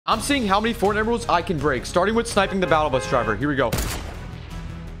I'm seeing how many Fortnite rules I can break, starting with sniping the battle bus driver. Here we go.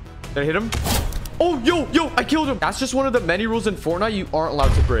 Did I hit him? Oh, yo, I killed him. That's just one of the many rules in Fortnite you aren't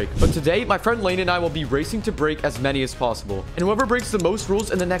allowed to break. But today, my friend Lane and I will be racing to break as many as possible. And whoever breaks the most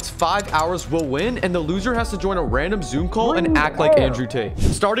rules in the next 5 hours will win. And the loser has to join a random Zoom call and act like Andrew Tate.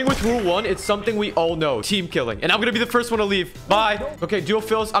 Starting with rule 1, it's something we all know. Team killing. And I'm going to be the first one to leave. Bye. Okay, dual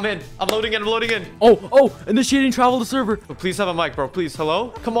fills. I'm in. I'm loading in. Oh, initiating travel to server. Oh, please have a mic, bro. Please.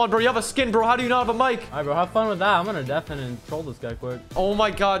 Hello? Come on, bro. You have a skin, bro. How do you not have a mic? All right, bro. Have fun with that. I'm going to deafen and troll this guy quick. Oh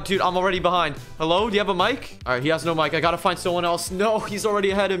my God, dude. I'm already behind. Hello? Do you have a mic? All right, he has no mic. I gotta find someone else. No, he's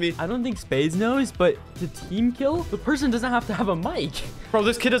already ahead of me. I don't think Spaiidz knows, but to team kill, the person doesn't have to have a mic. Bro,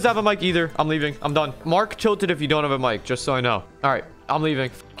 this kid doesn't have a mic either. I'm leaving. I'm done. Mark tilted if you don't have a mic, just so I know. All right, I'm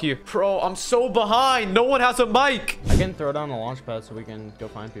leaving. F you. Bro, I'm so behind. No one has a mic. I can throw down the launch pad so we can go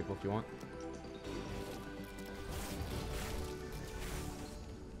find people if you want.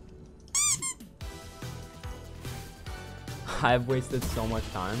 I've wasted so much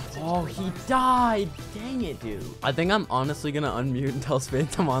time. Oh, he died. Dang it, dude. I think I'm honestly gonna unmute and tell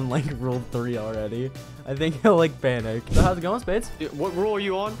Spaiidz I'm on like rule 3 already. I think he'll like panic. So how's it going, Spaiidz? What rule are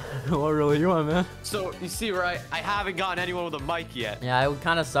you on? What rule are you on, man? So you see, right? I haven't gotten anyone with a mic yet. Yeah, it would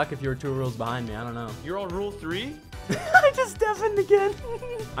kind of suck if you were 2 rules behind me. I don't know. You're on rule 3? I just deafened again.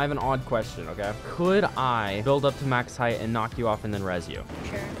 I have an odd question, okay? Could I build up to max height and knock you off and then res you?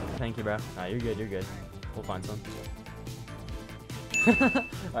 Sure. Thank you, bro. You're good. We'll find some. All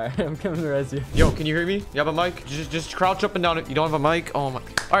right, I'm coming to res you. Yo, can you hear me? You have a mic? Just crouch up and down. You don't have a mic? Oh my. All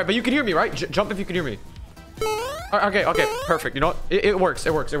right, but you can hear me, right? Jump if you can hear me. All right, okay, perfect. You know what? It works.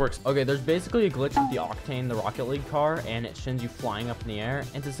 Okay, there's basically a glitch with the Octane, the Rocket League car, and it sends you flying up in the air.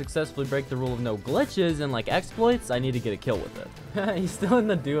 And to successfully break the rule of no glitches and like exploits, I need to get a kill with it. He's still in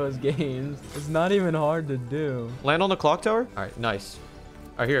the duos games. It's not even hard to do. Land on the clock tower. All right, nice.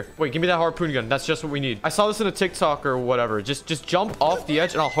 All right, here. Wait, give me that harpoon gun. That's just what we need. I saw this in a TikTok or whatever. Just jump off the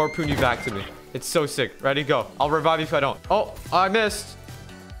edge and I'll harpoon you back to me. It's so sick. Ready? Go. I'll revive you if I don't. Oh, I missed.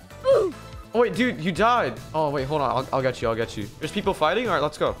 Oh, wait, dude, you died. Oh, wait, hold on. I'll get you. There's people fighting? All right,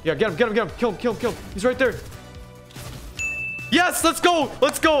 let's go. Yeah, get him. Kill him. He's right there. Yes, let's go.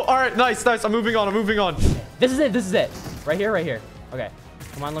 All right, nice. I'm moving on. This is it. Right here. Okay.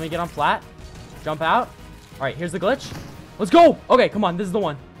 Come on, let me get on flat. Jump out. All right, here's the glitch. Let's go. Okay, come on. This is the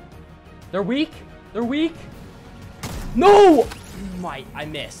one. They're weak. No! I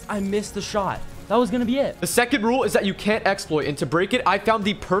missed the shot. That was gonna be it. The second rule is that you can't exploit, and to break it, I found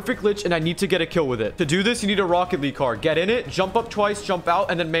the perfect glitch, and I need to get a kill with it. To do this, you need a Rocket League car. Get in it, jump up twice, jump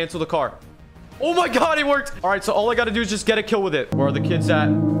out, and then mantle the car. Oh my God, it worked. All right, so all I gotta do is just get a kill with it. Where are the kids at?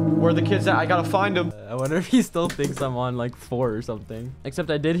 I gotta find them. I wonder if he still thinks I'm on like 4 or something. Except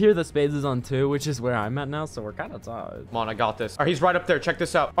I did hear the Spaiidz is on 2, which is where I'm at now, so we're kind of tied. Come on, I got this. All right, he's right up there. Check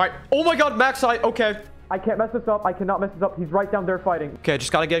this out. All right. Oh my God, max height. Okay. I can't mess this up. I cannot mess this up. He's right down there fighting. Okay, I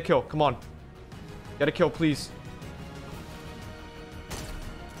just gotta get a kill. Come on. Get a kill, please.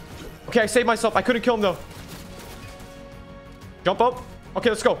 Okay, I saved myself. I couldn't kill him, though. Jump up. Okay,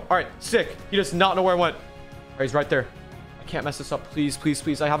 let's go. All right, sick. He does not know where I went. All right, he's right there. I can't mess this up.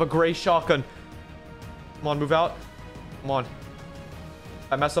 Please. I have a gray shotgun. Come on, move out. Come on.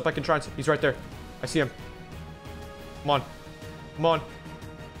 If I mess up, I can try and... He's right there. I see him. Come on.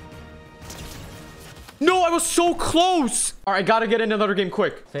 No, I was so close. All right, gotta get in another game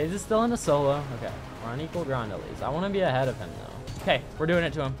quick. Spaiidz is still in a solo. Okay, we're on equal ground at least. I want to be ahead of him, though. Okay, we're doing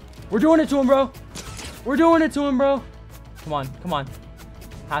it to him. Bro. Come on. It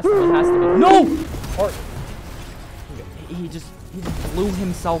has to be. No! Or he just blew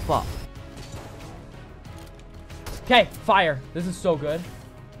himself up. Okay, fire. This is so good.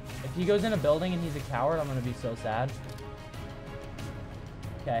 If he goes in a building and he's a coward, I'm gonna be so sad.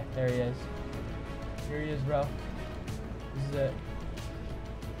 Okay, there he is. Here he is, bro. This is it.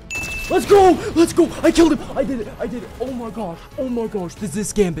 Let's go! I killed him! I did it! Oh my gosh.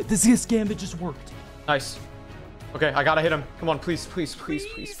 This gambit just worked. Nice. Okay, I gotta hit him. Come on, please. Please hear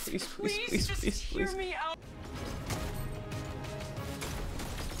me out.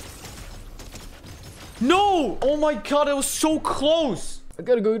 No! Oh my God, it was so close. I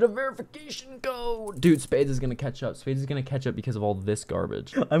gotta go to verification code. Dude, Spaiidz is gonna catch up. Because of all this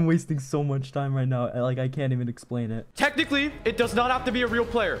garbage. I'm wasting so much time right now. I can't even explain it. Technically, it does not have to be a real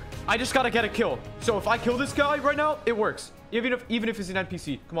player. I just gotta get a kill. So if I kill this guy right now, it works. Even if he's an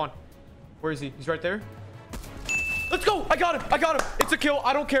NPC. Come on. Where is he? He's right there. Let's go. I got him. It's a kill.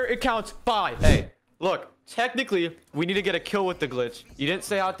 I don't care. It counts. Bye. Hey, look. Technically, we need to get a kill with the glitch. You didn't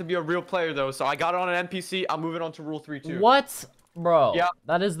say I have to be a real player, though. So I got it on an NPC. I'm moving on to rule 3 too. What? Bro, Yeah.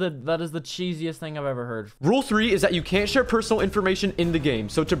 that is the cheesiest thing I've ever heard. Rule 3 is that you can't share personal information in the game.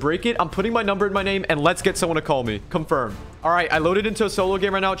 So to break it, I'm putting my number in my name and let's get someone to call me. Confirm. All right, I loaded into a solo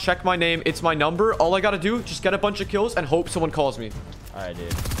game right now. Check my name. It's my number. All I got to do, just get a bunch of kills and hope someone calls me. All right, dude.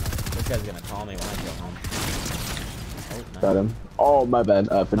 This guy's going to call me when I get home. Oh, nice. Got him. Oh, my bad.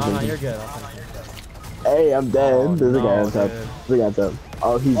 No, you're good. Hey, I'm dead. Oh, There's a guy no, on top. dude. There's a guy on top.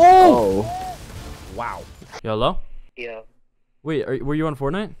 Oh, he's... Oh! Oh. Wow. Yo, hello? Yeah. Wait, were you on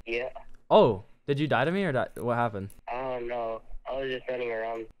Fortnite? Yeah. Oh, did you die to me or what happened? I don't know. I was just running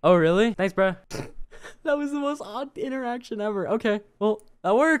around. Oh, really? Thanks, bro. That was the most odd interaction ever. Okay, well,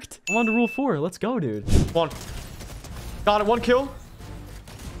 that worked. I'm on to rule 4. Let's go, dude. One. Got it. 1 kill.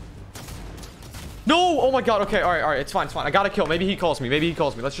 No! Oh my god. Okay, all right. It's fine. I got a kill. Maybe he calls me.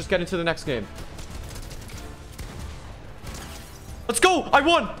 Let's just get into the next game. Let's go! I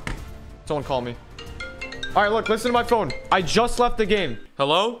won! Someone call me. All right, look, listen to my phone. I just left the game.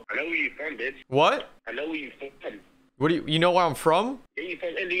 Hello? I know where you from, bitch. What? I know where you from. What do you know where I'm from? Yeah, you from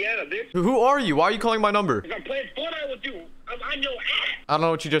Indiana, bitch. Who are you? Why are you calling my number? I'm playing Fortnite with you. I'm on your ass. I don't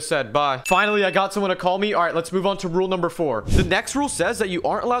know what you just said. Bye. Finally, I got someone to call me. All right, let's move on to rule number 4. The next rule says that you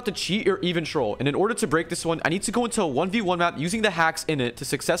aren't allowed to cheat or even troll. And in order to break this one, I need to go into a 1v1 map using the hacks in it to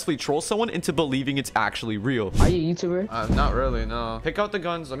successfully troll someone into believing it's actually real. Are you a YouTuber? Not really, no. Pick out the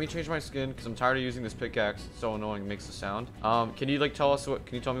guns. Let me change my skin because I'm tired of using this pickaxe. It's so annoying. It makes the sound. Can you like tell us what?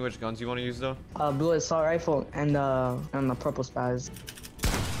 Can you tell me which guns you want to use though? Blue assault rifle and the purple Spaiidz.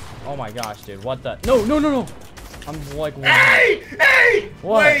 Oh my gosh, dude. What the? No. I'm like, Hey!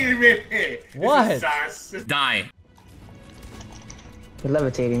 What? Wait a minute! What? Die. You're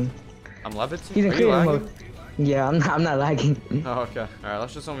levitating. I'm levitating. He's in Are you creative lagging? mode. Yeah, I'm not lagging. Oh, okay. All right,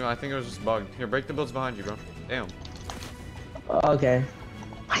 let's just tell me. I think it was just bugged. Here, break the builds behind you, bro. Damn. Okay.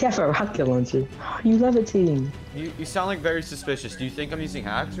 I have a rocket launcher. You levitating. You sound like very suspicious. Do you think I'm using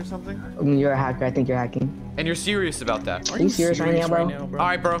hacks or something? You're a hacker. I think you're hacking. And you're serious about that? Are you serious right now, bro? All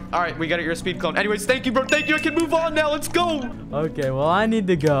right, bro. All right, we got it. You're a speed clone. Anyways, thank you, bro. Thank you. I can move on now. Let's go. Okay, well, I need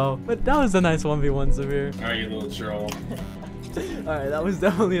to go. But that was a nice 1v1, Severe. Alright, you little troll. Alright, that was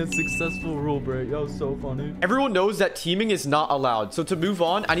definitely a successful rule break. That was so funny. Everyone knows that teaming is not allowed. So to move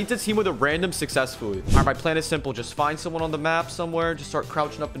on, I need to team with a random successfully. All right, my plan is simple. Just find someone on the map somewhere. Just start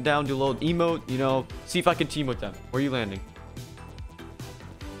crouching up and down. Do a little emote, you know. See if I can team with them. Where are you landing?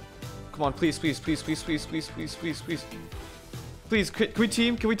 Come on, please. Please, can we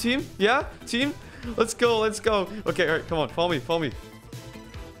team? Can we team? Yeah? Team? Let's go. Okay, all right, come on. Follow me.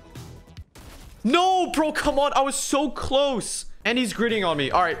 No, bro, come on. I was so close. And he's gritting on me.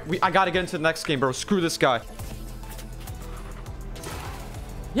 All right, I got to get into the next game, bro. Screw this guy.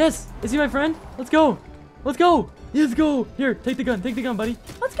 Yes! Is he my friend? Let's go! Let's go! Here, take the gun, buddy.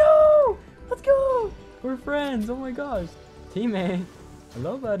 Let's go! We're friends. Oh my gosh. Teammate.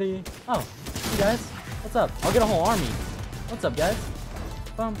 Hello, buddy. Oh, hey guys. What's up? I'll get a whole army. What's up, guys?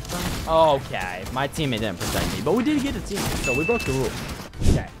 Okay, my teammate didn't protect me, but we did get a teammate, so we broke the rule.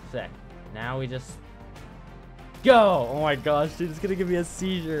 Okay, sick. Now we just go. Oh my gosh, dude, it's gonna give me a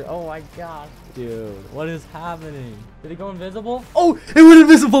seizure. Oh my gosh, dude, what is happening? Did it go invisible? Oh, it went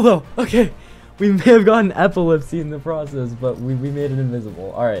invisible though. Okay, we may have gotten epilepsy in the process, but we made it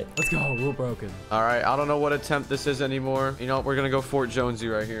invisible. All right, let's go. Rule broken. All right, I don't know what attempt this is anymore. You know what? We're gonna go Fort Jonesy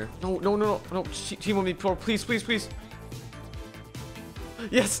right here. No. Team with me, please.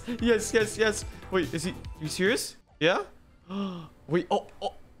 Yes. Wait, is he? You serious? Yeah. Wait. Oh.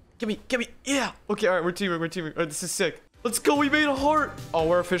 Give me. Yeah. Okay. All right. We're teaming. All right, this is sick. Let's go. We made a heart. Oh,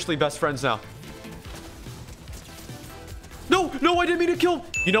 we're officially best friends now. No, I didn't mean to kill.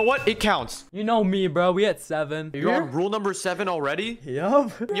 You know what? It counts. You know me, bro. We at 7. You're on rule number 7 already?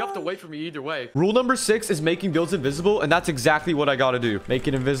 Yup. You have to wait for me either way. Rule number 6 is making builds invisible, and that's exactly what I gotta do. Make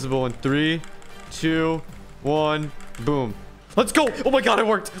it invisible in 3, 2, 1, boom. Let's go. Oh my god, it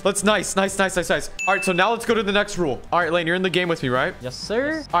worked. Let's nice. All right, so now let's go to the next rule. All right, Lane, you're in the game with me, right? Yes,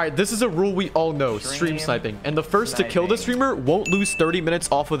 sir. All right, this is a rule we all know, stream sniping. And the first to kill the streamer won't lose 30 minutes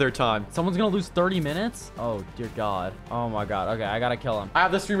off of their time. Someone's gonna lose 30 minutes? Oh, dear God. Oh my god. Okay, I gotta kill him. I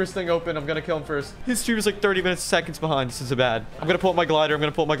have the streamer's thing open. I'm gonna kill him first. His streamer's like 30 seconds behind. This is bad. I'm gonna pull up my glider. I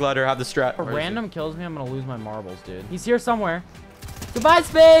have the strat. If a random kills me, I'm gonna lose my marbles, dude. He's here somewhere. Goodbye,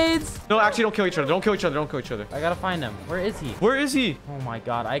 Spaiidz! No, actually, don't kill each other. Don't kill each other. I gotta find him. Where is he? Where is he? Oh my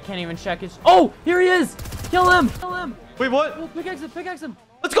god, I can't even check his... Oh, here he is! Kill him! Wait, what? Oh, pickaxe him!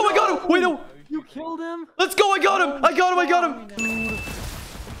 Let's go, I got him! Wait, no! You killed him? Let's go, I got him!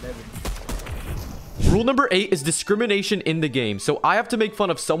 Rule number 8 is discrimination in the game. So I have to make fun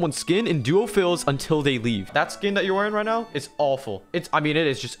of someone's skin in duo fills until they leave. That skin that you're wearing right now is awful. I mean, it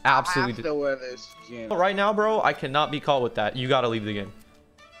is just absolutely... I have to wear this skin. Right now, bro, I cannot be caught with that. You gotta leave the game.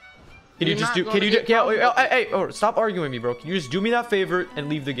 Can you just do... Stop arguing with me, bro. Can you just do me that favor and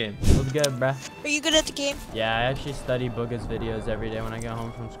leave the game? What's good, bruh? Are you good at the game? Yeah, I actually study Booga's videos every day when I get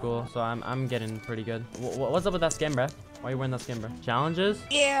home from school, so I'm getting pretty good. What's up with that skin, bruh? Why are you wearing that skin, bro? Challenges?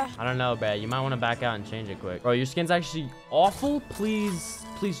 Yeah. I don't know, bruh. You might want to back out and change it quick. Bro, your skin's actually awful. Please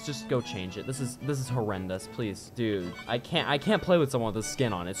just go change it. This is horrendous. Please, dude. I can't play with someone with this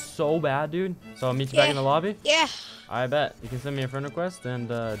skin on. It's so bad, dude. So I'll meet you back in the lobby. Yeah. I bet. You can send me a friend request and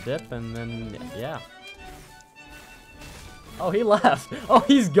dip, and then yeah. Oh, he left. Oh,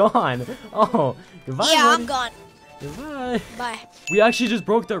 he's gone. Oh, goodbye. Yeah, buddy. I'm gone. Goodbye. Bye. We actually just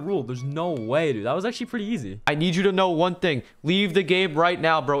broke that rule. There's no way, dude. That was actually pretty easy. I need you to know one thing. Leave the game right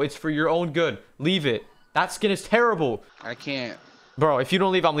now, bro. It's for your own good. Leave it. That skin is terrible. I can't. Bro, if you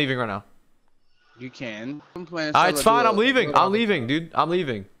don't leave, I'm leaving right now. You can. I'm playing It's fine. I'm leaving. I'm leaving, dude. I'm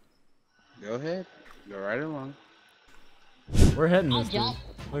leaving. Go ahead. Go right along. We're hitting this, dude.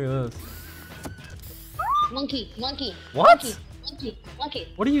 Look at this. Monkey. What? Monkey.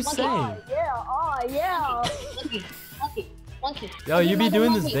 What are you saying? Yeah. Monkey. Yo, you be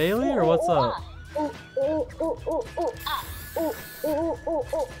doing this daily or what's up?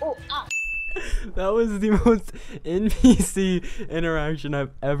 That was the most NPC interaction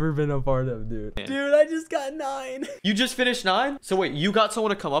I've ever been a part of, dude. Dude, I just got 9. You just finished 9? So wait, you got someone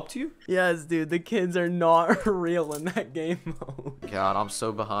to come up to you? Yes, dude. The kids are not real in that game mode. God, I'm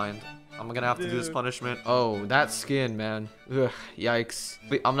so behind. I'm gonna have to do this punishment. Oh, that skin, man. Ugh, yikes.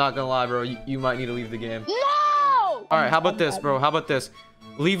 I'm not gonna lie, bro. You might need to leave the game. No! All right, how about this, bro? How about this?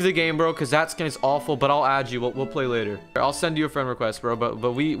 Leave the game, bro, because that skin is awful, but I'll add you. We'll play later. I'll send you a friend request, bro, but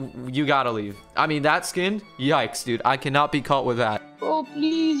you gotta leave. I mean, that skin? Yikes, dude. I cannot be caught with that. Bro,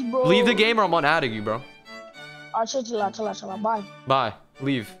 please, bro. Leave the game or I'm unadding you, bro. Chala. Bye. Bye.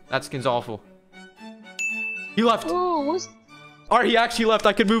 Leave. That skin's awful. He left. Bro, what's... Alright, he actually left.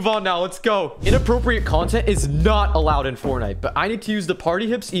 I can move on now. Let's go. Inappropriate content is not allowed in Fortnite, but I need to use the Party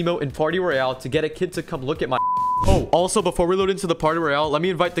Hips emote in Party Royale to get a kid to come look at my... Oh, also, before we load into the Party Royale, let me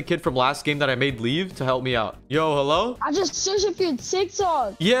invite the kid from last game that I made leave to help me out. Yo, hello? I just searched for your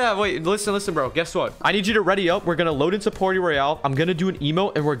TikTok. Yeah, wait, listen, bro. Guess what? I need you to ready up. We're gonna load into Party Royale. I'm gonna do an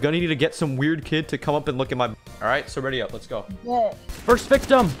emote, and we're gonna need to get some weird kid to come up and look at my... Alright, so ready up. Let's go. Yeah. First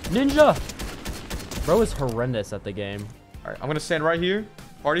victim, Ninja. Bro is horrendous at the game. Alright, I'm gonna stand right here.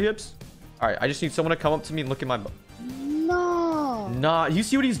 Party Hips. Alright, I just need someone to come up to me and look at my... No. Nah, you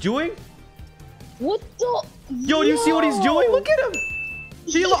see what he's doing? What the... Yo, do you see what he's doing? Look at him.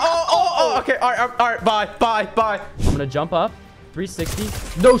 Okay. All right. Bye. I'm gonna jump up.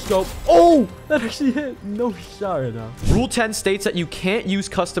 360. No scope. Oh, that actually hit. No shot right now. Rule 10 states that you can't use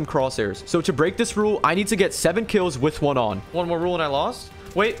custom crosshairs. So to break this rule, I need to get 7 kills with 1 on. One more rule and I lost.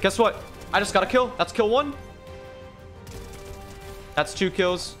 Wait, guess what? I just got a kill. That's kill 1. That's 2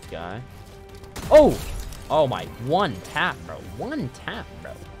 kills. Guy. Oh my. 1 tap, bro. 1 tap,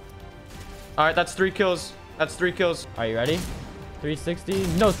 bro. All right, that's 3 kills. Are you ready? 360.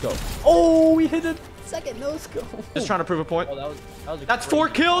 No scope. Oh, we hit it. Second no scope. Just trying to prove a point. Oh, that was That's 4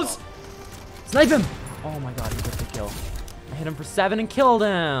 kills. Snipe him. Oh my god, he got the kill. I hit him for 7 and killed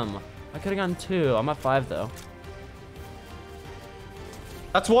him. I could have gotten 2. I'm at 5 though.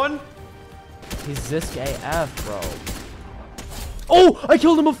 That's 1. He's Zisk AF, bro. Oh, I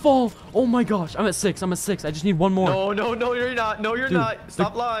killed him a fall. Oh my gosh, I'm at 6. I just need 1 more. No, you're not. No, you're Dude, not.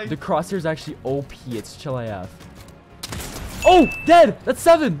 Stop lying. The crosshair is actually OP. It's chill AF. Oh, dead. That's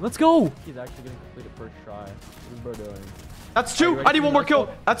 7. Let's go. He's actually gonna complete it first try. What's bro doing? That's 2. I need 1 more kill.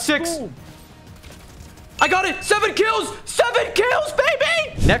 That's 6. Boom. I got it. 7 kills. 7 kills,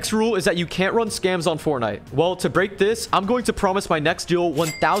 baby. Next rule is that you can't run scams on Fortnite. Well, to break this, I'm going to promise my next duel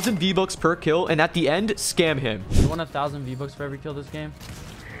 1,000 V-Bucks per kill, and at the end, scam him. You want 1,000 V-Bucks for every kill this game?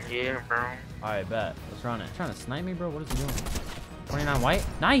 Yeah, bro. I bet. Let's run it. Trying to snipe me, bro? What is he doing? 29 white.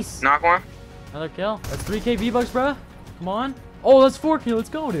 Nice. Knock one. Another kill. That's 3K V-Bucks, bro. Come on. Oh, that's 4K. Let's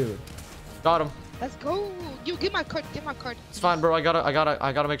go, dude. Got him. Let's go. You give my card. It's fine, bro. I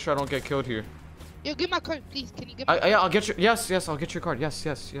gotta make sure I don't get killed here. Yo, give my card, please. Can you give me? Yeah, I'll get your. Yes, I'll get your card.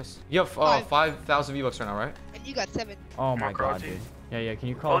 Yes. You have 5,000 V-Bucks right now, right? And you got 7. Oh my god, dude. Yeah. Can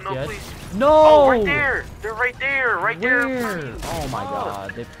you crawl off the edge? Please. No. Oh, right there. They're right there. Where? Oh my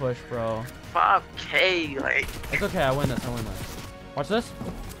god. They push, bro. 5K, like. It's okay. I win this. Watch this.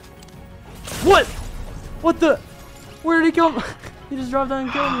 What? What the? Where did he come? He just dropped down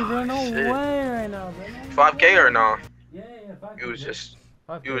and killed me, bro. No way right now, bro. 5K or no? Yeah. It was just.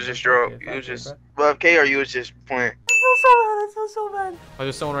 You was just drunk. You was just above K, or you was just playing. I feel so bad. Oh,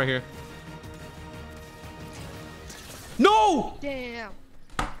 there's someone right here. No! Damn.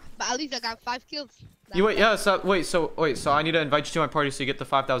 But at least I got 5 kills. You wait, yeah, so I need to invite you to my party so you get the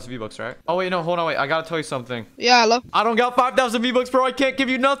 5,000 V-Bucks, right? Oh wait, no, hold on, wait, I gotta tell you something. Yeah, hello. I don't got 5,000 V-Bucks, bro. I can't give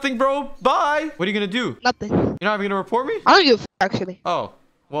you nothing, bro. Bye. What are you gonna do? Nothing. You're not even gonna report me? I don't give a f actually. Oh,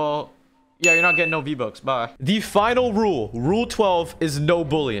 well, yeah, you're not getting no V-Bucks. Bye. The final rule, Rule 12, is no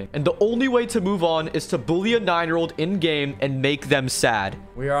bullying. And the only way to move on is to bully a 9-year-old in-game and make them sad.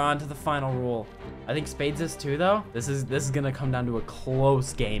 We are on to the final rule. I think Spaiidz is too, though. This is gonna come down to a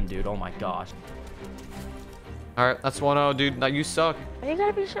close game, dude. Oh my gosh. All right, that's 1-0, dude. Now you suck. Why you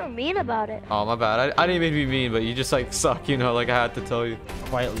gotta be so mean about it? Oh, my bad. I didn't mean to be mean, but you just, like, suck, you know? Like, I had to tell you.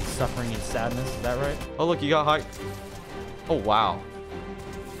 Quietly suffering in sadness. Is that right? Oh, look, you got hype. Oh, wow.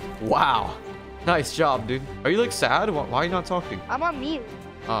 Wow. Nice job, dude. Are you, like, sad? Why are you not talking? I'm on mute.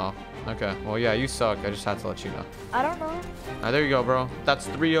 Oh, okay. Well, yeah, you suck. I just had to let you know. I don't know. All right, there you go, bro. That's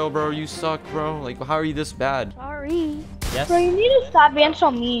 3-0, bro. You suck, bro. Like, how are you this bad? Sorry. Yes. Bro, you need to stop being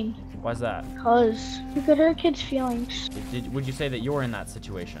so mean. Why's that? Cause you could hurt kids' feelings. Would you say that you're in that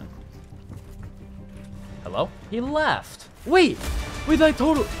situation? Hello? He left. Wait, that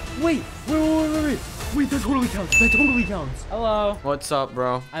totally. Wait, that totally counts. That totally counts. Hello. What's up,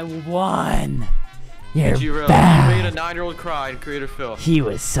 bro? I won. You're Did you really? back. You made a 9-year-old cry in Creator Phil. He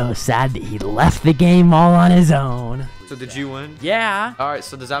was so sad that he left the game all on his own. So did you win? Yeah. All right,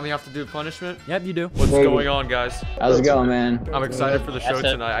 so does that mean you have to do punishment? Yep, you do. What's going on, guys? How's it going, man? I'm excited for the show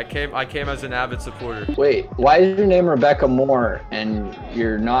tonight. I came as an avid supporter. Wait, why is your name Rebecca Moore and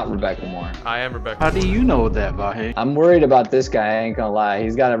you're not Rebecca Moore? I am Rebecca. How do you know that, Vahe? I'm worried about this guy, I ain't gonna lie.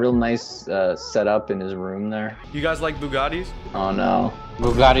 He's got a real nice setup in his room there. You guys like Bugattis? Oh no.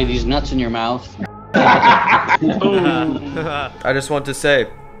 Bugatti, these nuts in your mouth. I just want to say,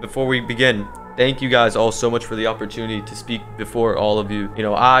 before we begin, thank you guys all so much for the opportunity to speak before all of you. You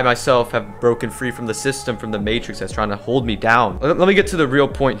know, I myself have broken free from the system, from the matrix that's trying to hold me down. Let me get to the real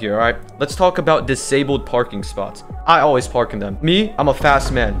point here, all right? Let's talk about disabled parking spots. I always park in them. Me, I'm a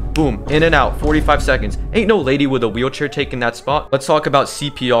fast man. Boom, in and out, 45 seconds. Ain't no lady with a wheelchair taking that spot. Let's talk about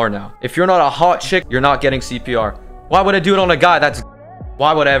CPR now. If you're not a hot chick, you're not getting CPR. Why would I do it on a guy that's...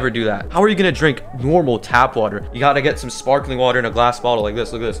 Why would I ever do that? How are you gonna drink normal tap water? You gotta get some sparkling water in a glass bottle like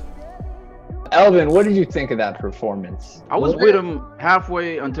this. Look at this. Elvin, what did you think of that performance? I was with him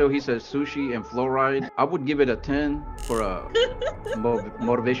halfway until he said sushi and fluoride. I would give it a 10 for a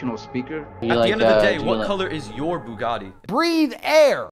motivational speaker. At the end of the day, what color is your Bugatti? Breathe air.